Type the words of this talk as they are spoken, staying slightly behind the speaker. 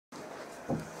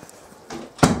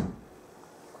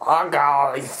Oh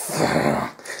guys.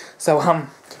 So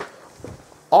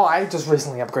I just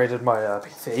recently upgraded my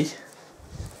PC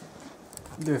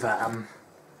with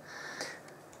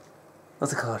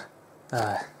what's it called?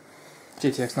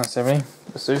 GTX 970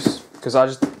 Asus, because I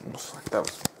just that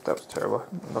was terrible.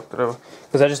 I knocked it over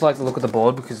because I just like the look of the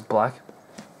board because it's black.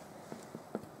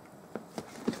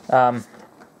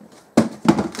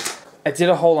 I did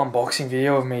a whole unboxing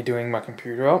video of me doing my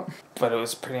computer up, but it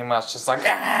was pretty much just like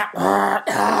fuck,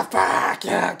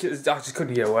 yeah. I just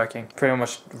couldn't get it working. Pretty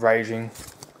much raging,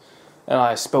 and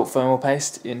I spilt thermal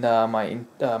paste in my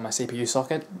CPU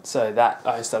socket, so that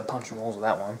I started punching walls with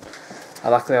that one.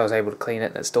 Luckily I was able to clean it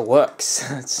and it still works.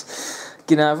 It's,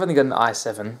 you know, I've only got an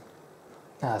i7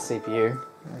 CPU.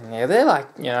 Yeah, they're like,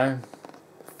 you know,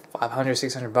 500,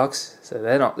 600 bucks, so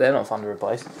they're not fun to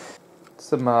replace.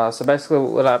 So basically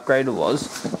what I upgraded was,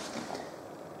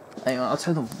 hang on, I'll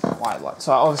turn the white light.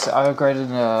 So obviously I upgraded,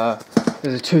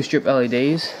 there's a 2-strip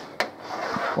LEDs,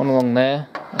 one along there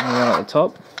and one at the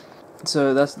top.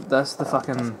 So that's the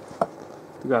fucking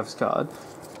the graphics card,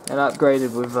 and I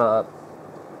upgraded with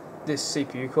this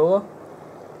CPU cooler.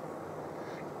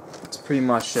 It's pretty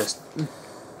much just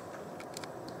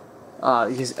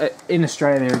because in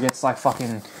Australia it gets like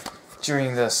fucking,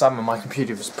 during the summer my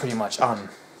computer was pretty much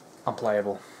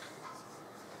unplayable,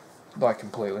 like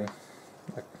completely,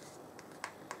 like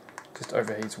just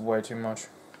overheats way too much.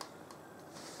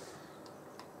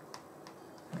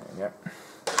 There we go.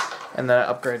 And then I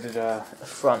upgraded a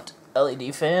front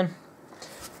LED fan.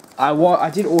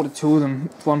 I did order 2 of them,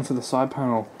 one for the side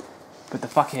panel, but the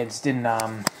fuckheads didn't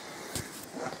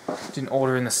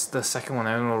order in the second one.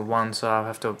 They only ordered one, so I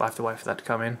have to wait for that to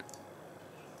come in.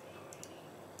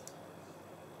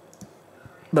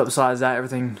 But besides that,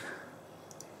 everything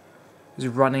is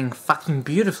running fucking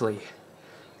beautifully.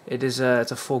 It's a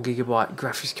 4GB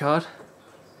graphics card.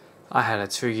 I had a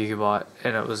 2GB,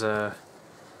 and it was I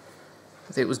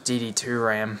think it was DD2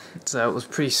 RAM, so it was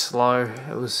pretty slow.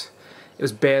 It was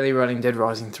barely running Dead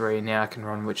Rising 3, and now I can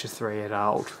run Witcher 3 at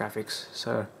ultra graphics,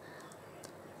 so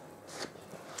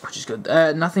which is good.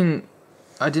 Nothing.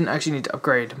 I didn't actually need to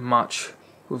upgrade much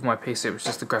with my PC. It was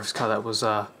just the graphics card that was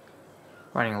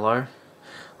running low.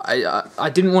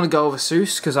 I didn't want to go with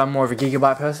Asus because I'm more of a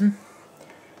Gigabyte person,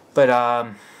 but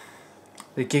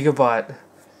the Gigabyte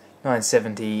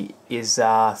 970 is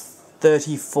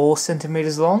 34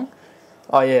 centimeters long.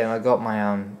 Oh yeah, and I got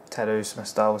my tattoos, my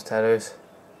Star Wars tattoos.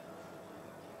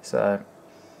 So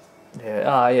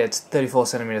yeah, yeah, it's 34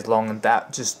 centimeters long, and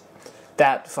that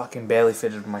fucking barely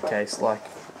fitted in my case. Like,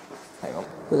 hang on,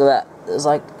 look at that. There's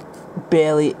like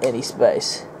barely any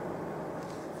space.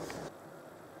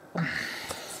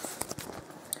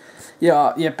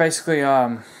 Yeah, basically,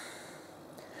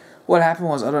 what happened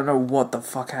was, I don't know what the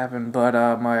fuck happened, but,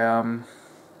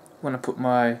 when I put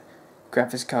my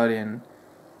graphics card in,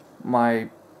 my,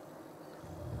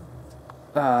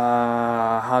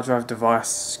 hard drive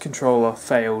device controller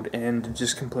failed and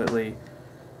just completely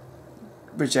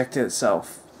rejected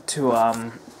itself to,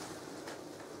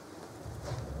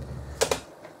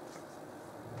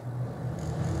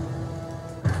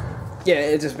 yeah,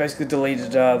 it just basically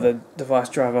deleted, the device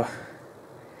driver.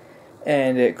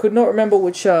 And it could not remember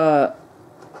which, what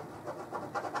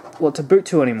to boot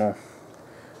to anymore.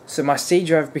 So my C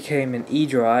drive became an E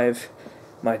drive,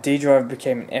 my D drive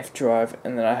became an F drive,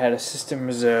 and then I had a system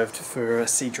reserved for a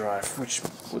C drive, which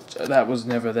that was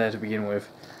never there to begin with.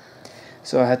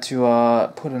 So I had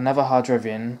to put another hard drive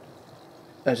in,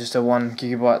 just a 100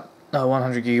 GB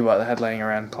that I had laying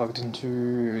around, plugged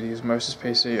into the Osmosis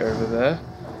PC over there.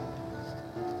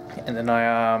 And then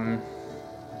I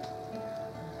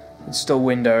installed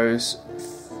Windows,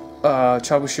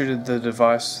 troubleshooted the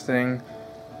device thing,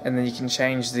 and then you can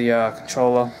change the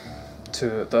controller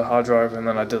to the hard drive, and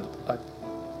then I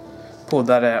pulled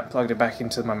that out, plugged it back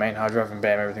into my main hard drive, and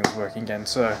bam, everything was working again.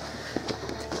 So,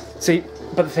 see,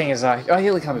 but the thing is, I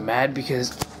really can't be mad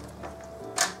because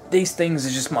these things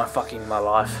are just my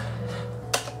life.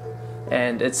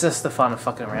 And it's just the fun of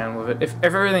fucking around with it. If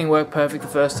everything worked perfect the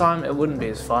first time, it wouldn't be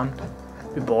as fun.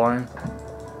 It'd be boring.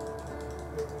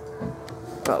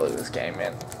 But look at this game,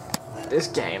 man. This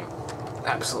game,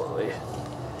 absolutely.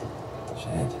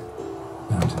 Shit.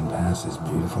 Mountain Pass is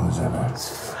beautiful as ever. It's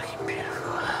fucking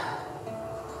beautiful.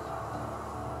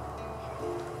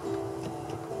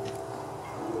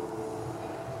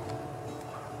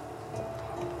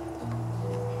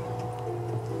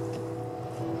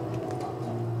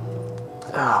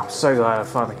 Oh, I'm so glad I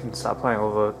finally can start playing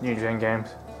all the new gen games.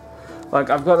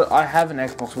 Like, I have an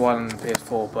Xbox One and a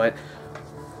PS4, but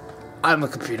I'm a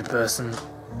computer person,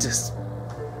 just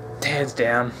hands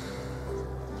down.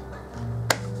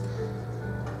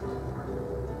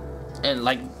 And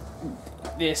like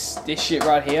this shit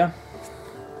right here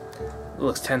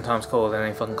looks 10 times cooler than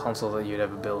any fucking console that you'd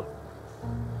ever build.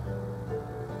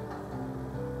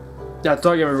 Now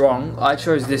don't get me wrong, I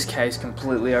chose this case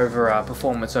completely over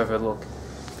performance over look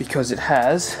because it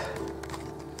has.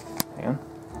 Hang on.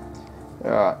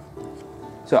 Alright.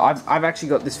 So I've actually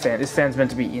got this fan. This fan's meant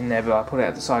to be in there, but I put it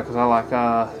at the side because I like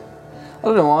I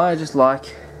don't know why, I just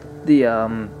like the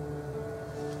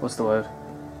what's the word?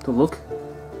 The look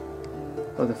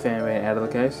of the fan being out of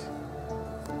the case.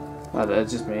 Oh,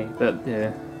 that's just me, but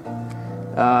yeah.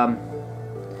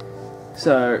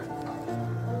 So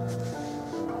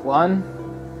 1,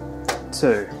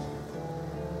 2,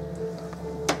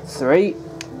 3.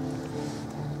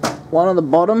 1 on the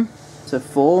bottom, so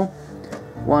 4.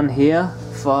 1 here,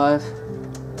 5.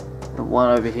 And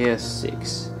 1 over here,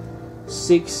 6.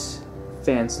 6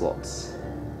 fan slots.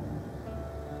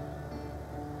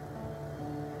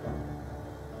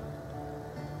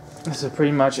 So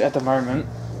pretty much at the moment,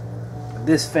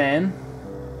 this fan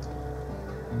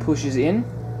pushes in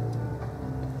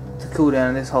to cool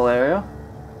down this whole area,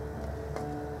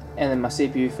 and then my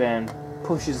CPU fan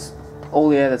pushes all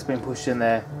the air that's been pushed in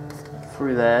there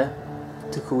through there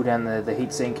to cool down the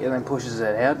heatsink, and then pushes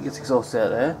it out, gets exhausted out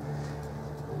there.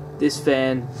 This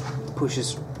fan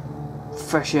pushes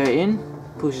fresh air in,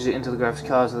 pushes it into the graphics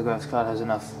card so the graphics card has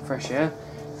enough fresh air,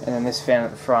 and then this fan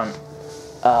at the front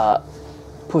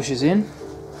pushes in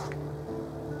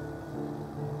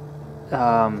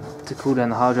to cool down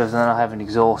the hard drives, and then I have an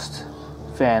exhaust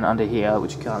fan under here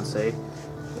which you can't see,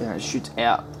 and it shoots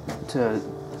out to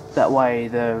that way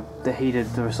the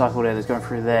recycled air that's going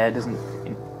through there doesn't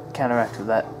counteract with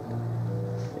that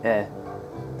air,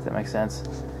 if that makes sense.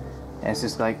 And it's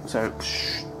just like, so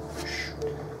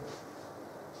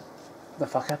the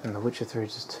fuck happened? The Witcher 3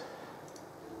 just,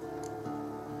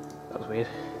 that was weird.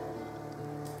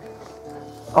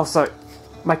 Also,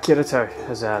 my Kirito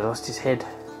has lost his head.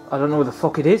 I don't know where the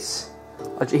fuck it is.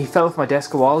 He fell off my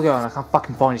desk a while ago and I can't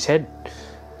fucking find his head.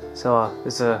 So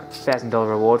there's a $1,000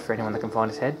 reward for anyone that can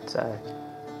find his head, so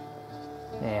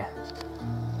yeah.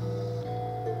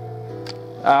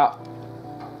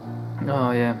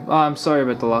 Oh yeah, I'm sorry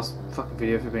about the last fucking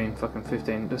video for being fucking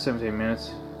 15 to 17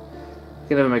 minutes. I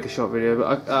can never make a short video,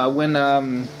 but when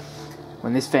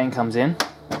this fan comes in,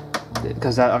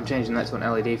 because I'm changing that to an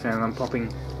LED fan, and I'm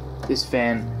popping this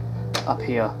fan up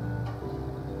here.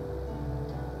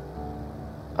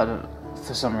 I don't,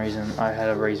 for some reason, I had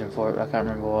a reason for it, but I can't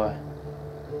remember why.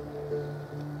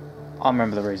 I'll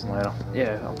remember the reason later.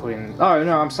 Yeah, I'm putting, oh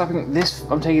no, I'm taking this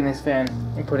fan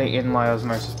and putting it in my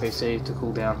Osmosis PC to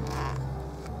cool down.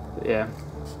 But yeah.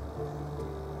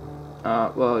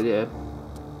 Well, yeah.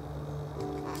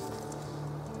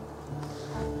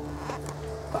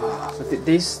 But the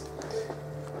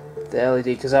LED,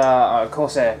 because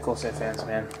Corsair fans,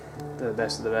 man, they're the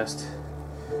best of the best.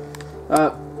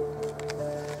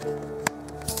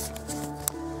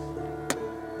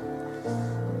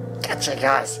 Gotcha,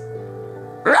 guys.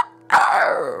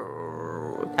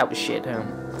 That was shit, huh?